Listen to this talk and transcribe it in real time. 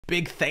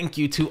Big thank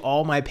you to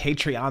all my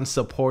Patreon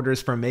supporters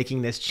for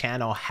making this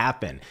channel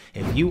happen.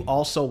 If you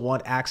also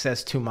want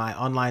access to my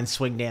online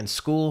swing dance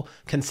school,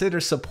 consider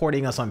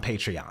supporting us on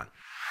Patreon.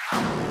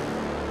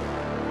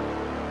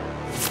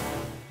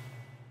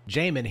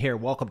 Jamin here,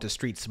 welcome to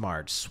Street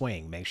Smart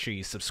Swing. Make sure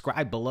you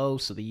subscribe below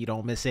so that you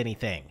don't miss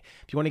anything.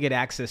 If you want to get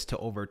access to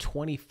over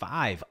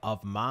 25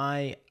 of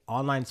my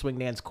online swing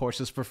dance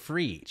courses for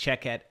free,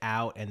 check it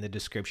out in the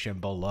description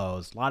below.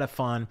 It's a lot of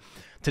fun.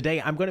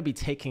 Today, I'm going to be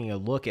taking a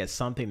look at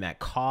something that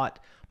caught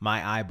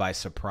my eye by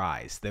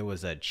surprise. There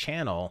was a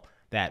channel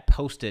that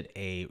posted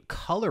a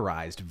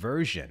colorized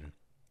version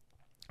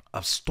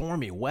of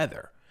Stormy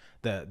Weather,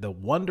 the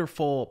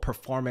wonderful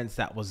performance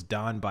that was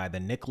done by the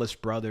Nicholas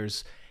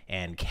brothers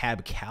and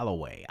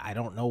Calloway. I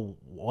don't know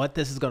what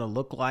this is going to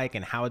look like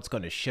and how it's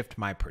going to shift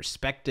my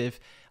perspective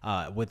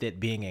with it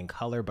being in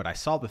color, but I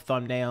saw the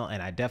thumbnail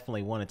and I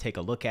definitely want to take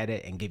a look at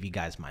it and give you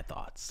guys my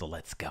thoughts. So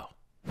let's go.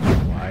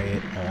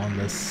 Quiet on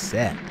the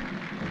set.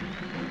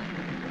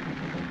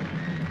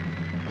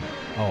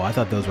 Oh, I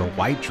thought those were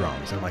white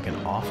drums. They're like an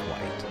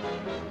off-white.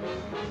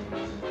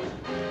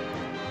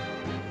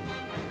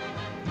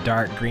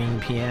 Dark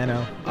green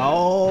piano.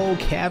 Oh,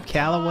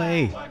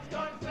 Calloway.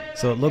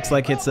 So it looks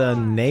like it's a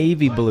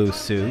navy blue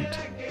suit.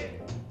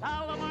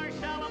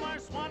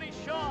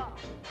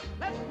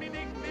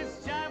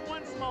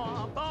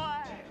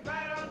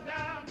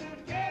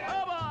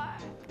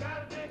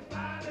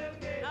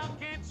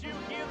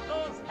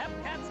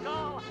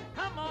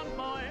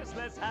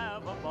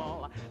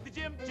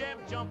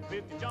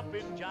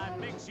 Jumpin Jive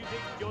makes you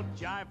dig your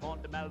jive on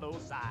the mellow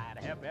side.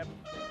 Hip hip.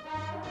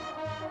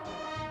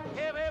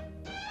 Hip hip.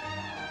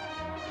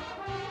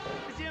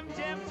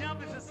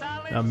 Jump is a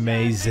solid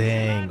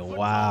amazing.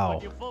 Wow.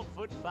 Hip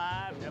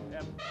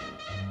hip.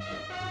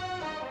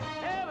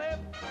 Hip hip.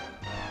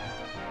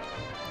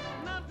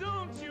 Now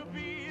don't you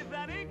be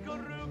that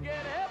inkaroo, get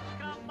hip,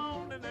 come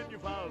on and then you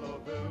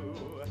follow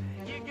through.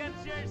 You get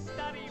your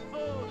study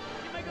full,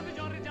 you make up the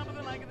jaunty jump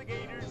like the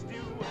gators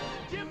do.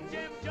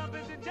 Jump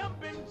is a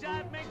jumpin'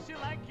 jive, makes you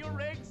like your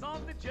eggs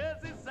on the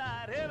Jersey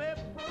side. Hip hip.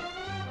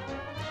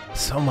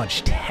 So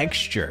much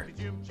texture.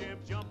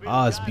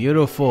 Oh, it's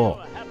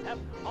beautiful.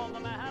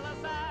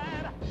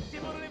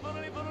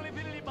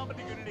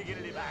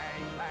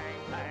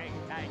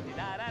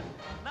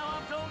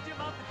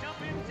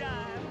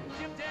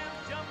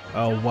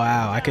 Oh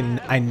wow,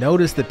 I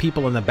notice the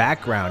people in the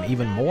background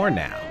even more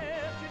now.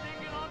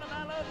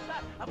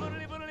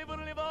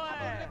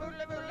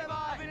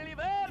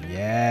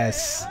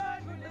 Yes.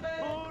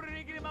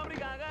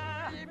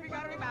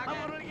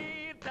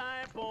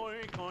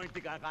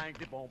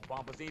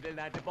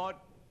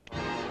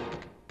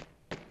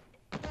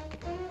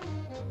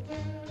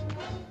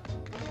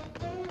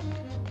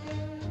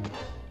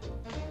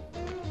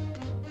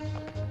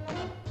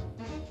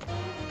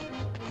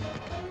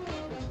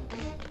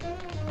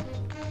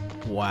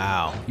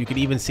 Wow, you can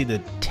even see the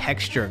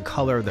texture and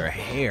color of their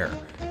hair.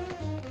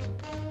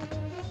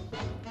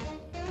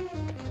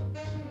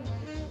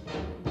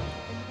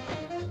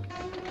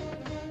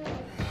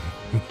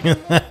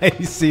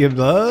 You see him,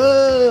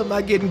 oh, am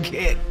I getting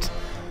kicked?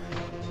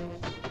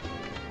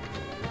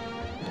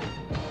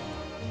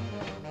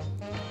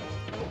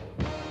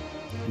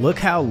 Look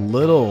how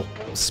little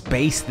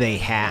space they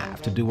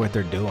have to do what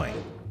they're doing.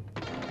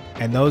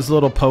 And those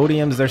little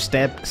podiums they're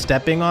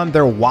stepping on,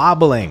 they're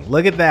wobbling.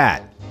 Look at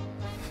that.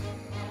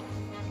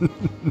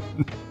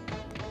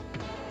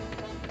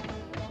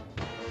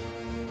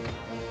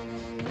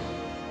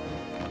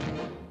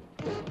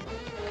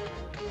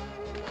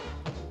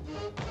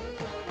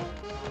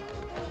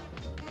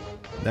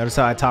 Notice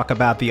how I talk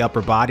about the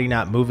upper body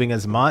not moving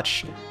as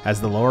much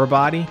as the lower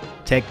body?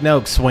 Take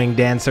note, swing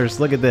dancers.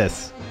 Look at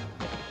this.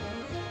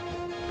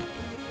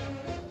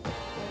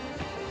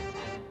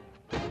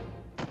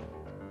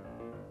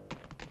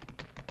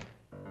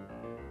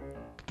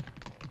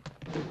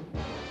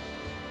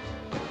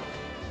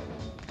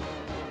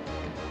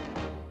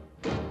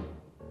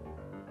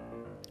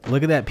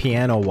 Look at that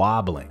piano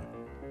wobbling.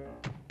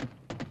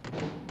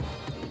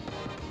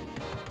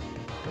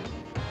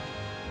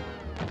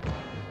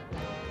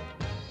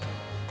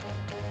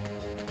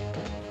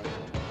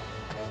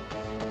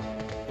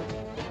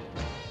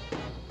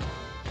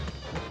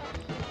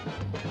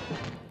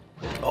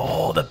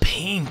 Oh, the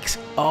pinks.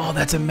 Oh,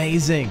 that's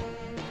amazing.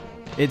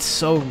 It's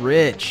so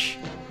rich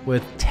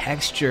with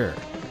texture.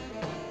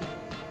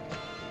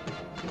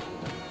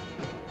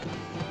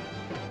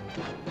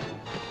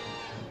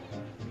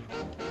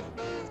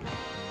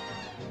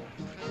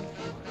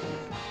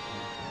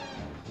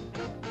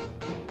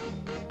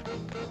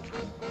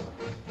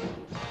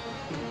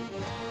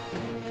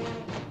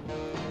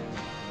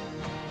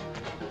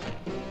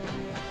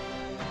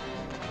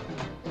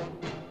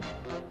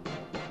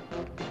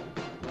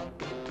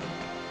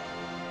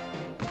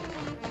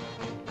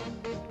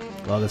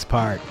 Love this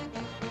part.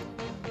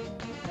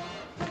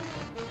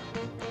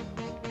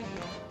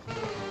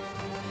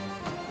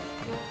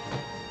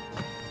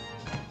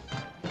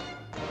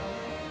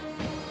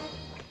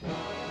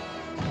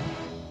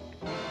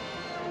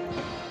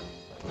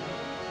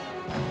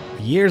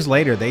 years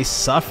later, they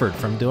suffered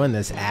from doing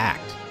this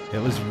act.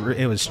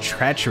 It was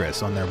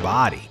treacherous on their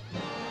body.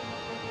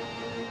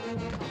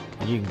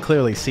 You can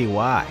clearly see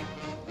why.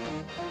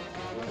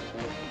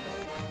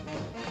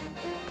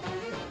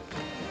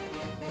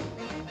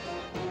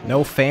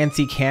 No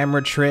fancy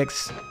camera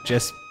tricks,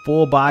 just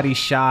full body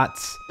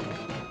shots.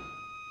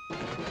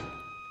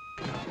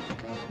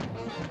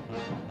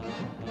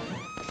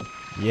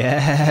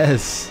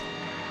 Yes.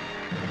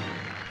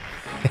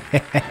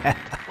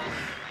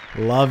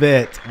 Love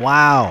it.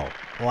 Wow.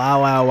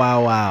 Wow, wow,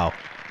 wow, wow.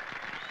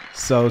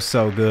 So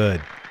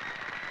good.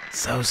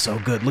 So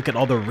good. Look at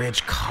all the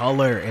rich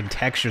color and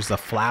textures, the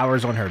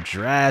flowers on her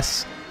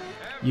dress.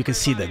 You can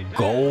see the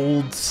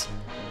golds.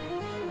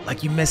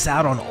 Like, you miss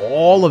out on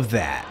all of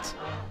that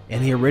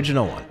in the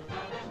original one.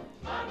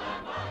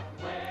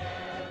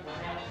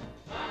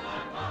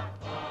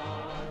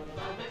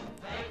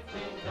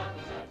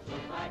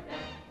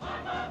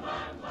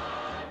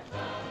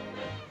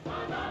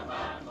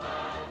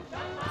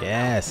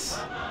 Yes.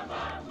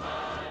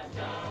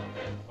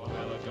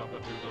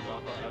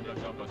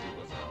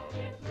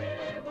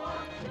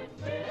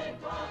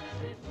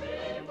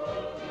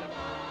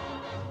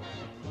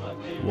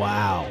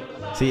 Wow.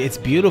 See, it's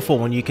beautiful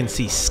when you can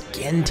see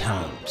skin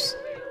tones.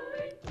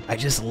 I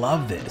just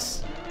love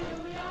this.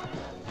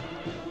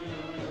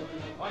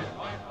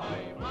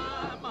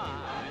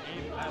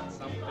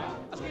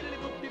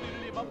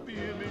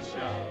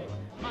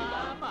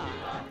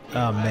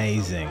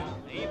 Amazing.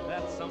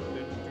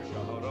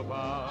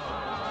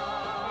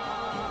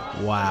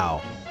 Wow.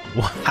 Wow.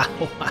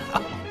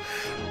 Wow.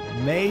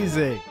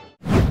 Amazing.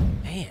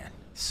 Man,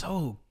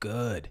 so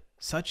good.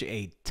 Such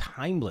a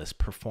timeless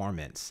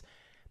performance.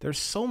 There's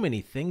so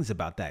many things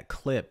about that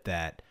clip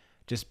that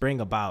just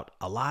bring about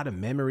a lot of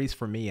memories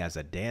for me as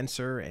a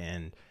dancer.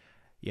 And,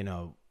 you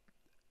know,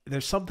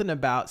 there's something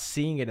about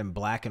seeing it in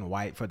black and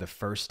white for the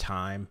first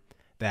time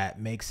that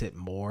makes it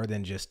more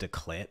than just a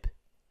clip,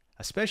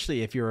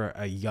 especially if you're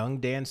a young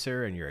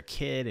dancer and you're a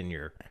kid and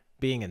you're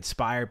being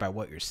inspired by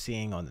what you're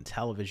seeing on the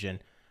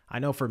television. I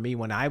know for me,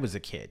 when I was a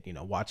kid, you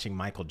know, watching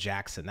Michael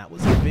Jackson, that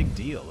was a big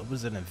deal. It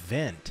was an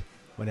event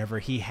whenever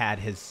he had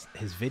his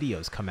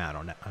videos come out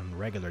on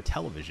regular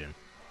television.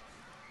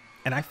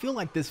 And I feel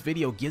like this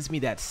video gives me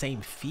that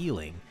same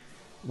feeling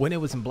when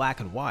it was in black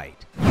and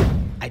white.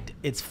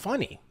 It's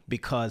funny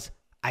because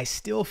I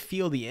still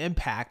feel the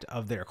impact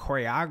of their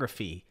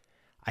choreography.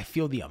 I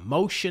feel the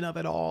emotion of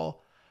it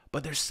all,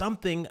 but there's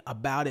something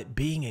about it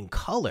being in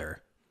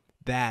color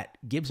that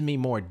gives me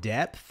more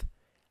depth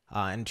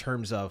in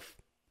terms of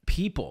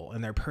people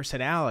and their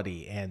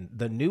personality and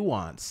the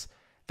nuance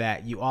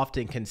that you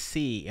often can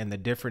see in the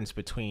difference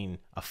between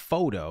a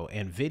photo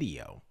and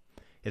video.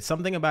 It's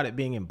something about it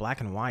being in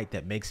black and white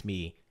that makes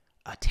me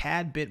a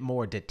tad bit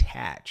more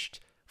detached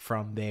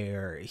from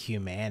their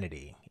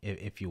humanity,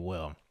 if you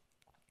will.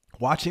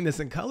 Watching this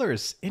in color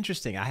is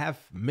interesting. I have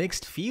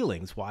mixed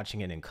feelings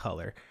watching it in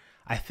color.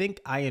 I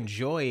think I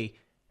enjoy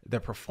the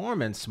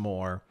performance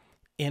more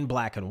in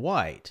black and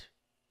white.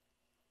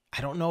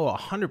 I don't know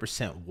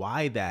 100%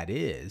 why that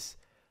is,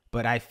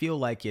 but I feel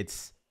like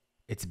it's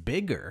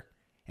bigger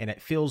and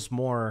it feels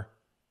more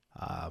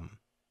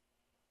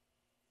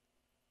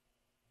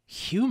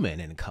human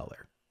in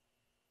color.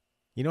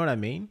 You know what I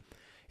mean?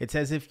 It's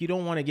as if you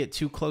don't want to get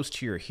too close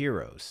to your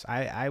heroes.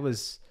 I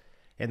was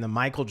in the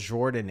Michael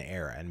Jordan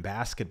era in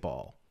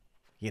basketball.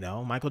 You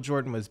know, Michael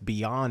Jordan was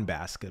beyond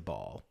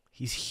basketball.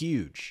 He's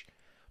huge,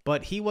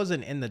 but he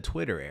wasn't in the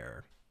Twitter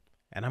era.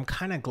 And I'm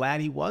kind of glad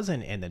he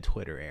wasn't in the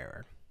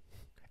Twitter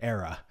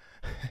era.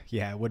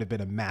 Yeah, it would have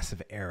been a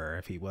massive error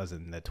if he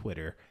wasn't in the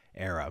Twitter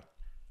era.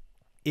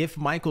 If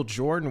Michael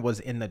Jordan was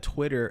in the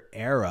Twitter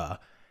era,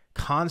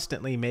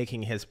 constantly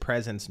making his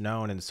presence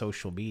known in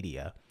social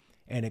media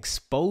and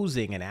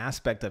exposing an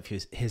aspect of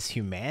his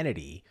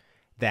humanity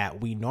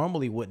that we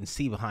normally wouldn't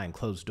see behind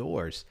closed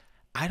doors,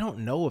 I don't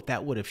know if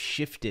that would have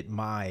shifted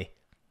my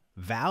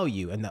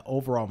value and the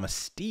overall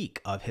mystique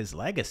of his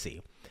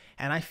legacy.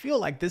 And I feel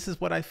like this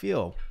is what I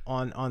feel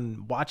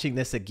on watching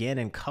this again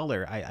in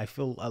color. I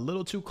feel a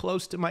little too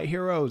close to my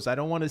heroes. I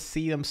don't want to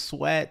see them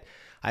sweat.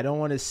 I don't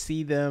want to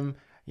see them,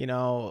 you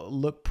know,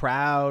 look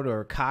proud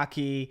or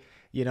cocky.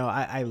 You know,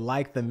 I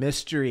like the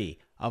mystery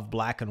of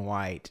black and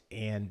white.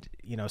 And,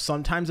 you know,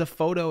 sometimes a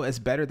photo is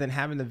better than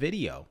having the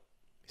video.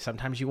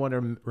 Sometimes you want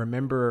to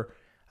remember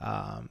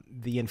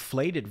the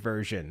inflated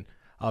version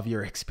of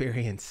your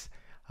experience.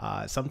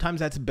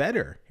 Sometimes that's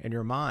better in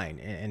your mind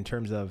in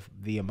terms of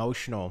the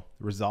emotional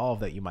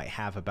resolve that you might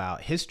have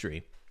about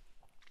history.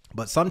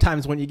 But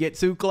sometimes when you get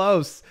too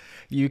close,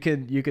 you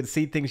can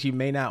see things you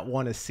may not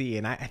want to see.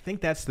 And I think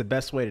that's the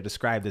best way to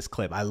describe this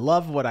clip. I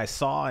love what I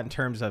saw in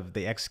terms of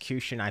the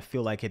execution. I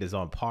feel like it is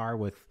on par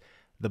with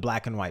the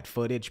black and white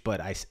footage, but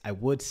I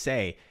would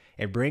say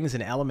it brings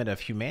an element of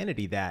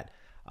humanity that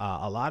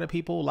a lot of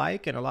people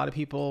like and a lot of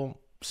people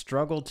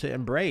struggle to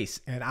embrace.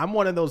 And I'm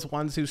one of those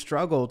ones who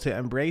struggle to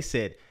embrace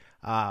it,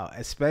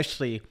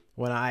 especially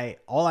when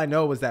all I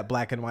know was that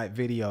black and white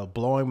video,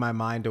 blowing my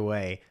mind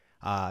away,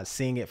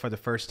 seeing it for the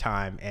first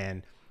time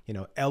and, you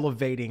know,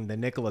 elevating the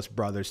Nicholas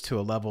brothers to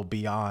a level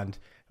beyond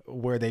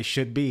where they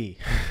should be,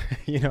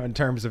 you know, in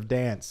terms of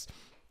dance.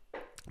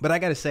 But I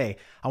got to say,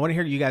 I want to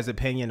hear you guys'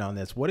 opinion on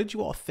this. What did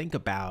you all think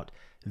about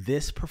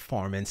this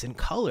performance in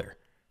color?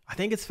 I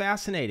think it's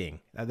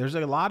fascinating. There's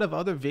a lot of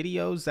other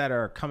videos that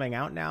are coming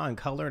out now in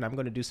color, and I'm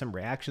going to do some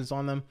reactions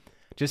on them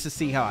just to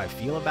see how I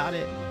feel about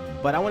it.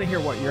 But I want to hear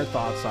what your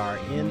thoughts are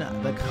in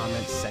the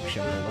comments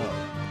section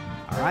below.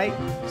 All right,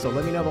 so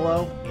let me know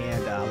below,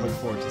 and I look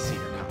forward to seeing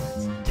your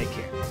comments. Take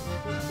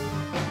care.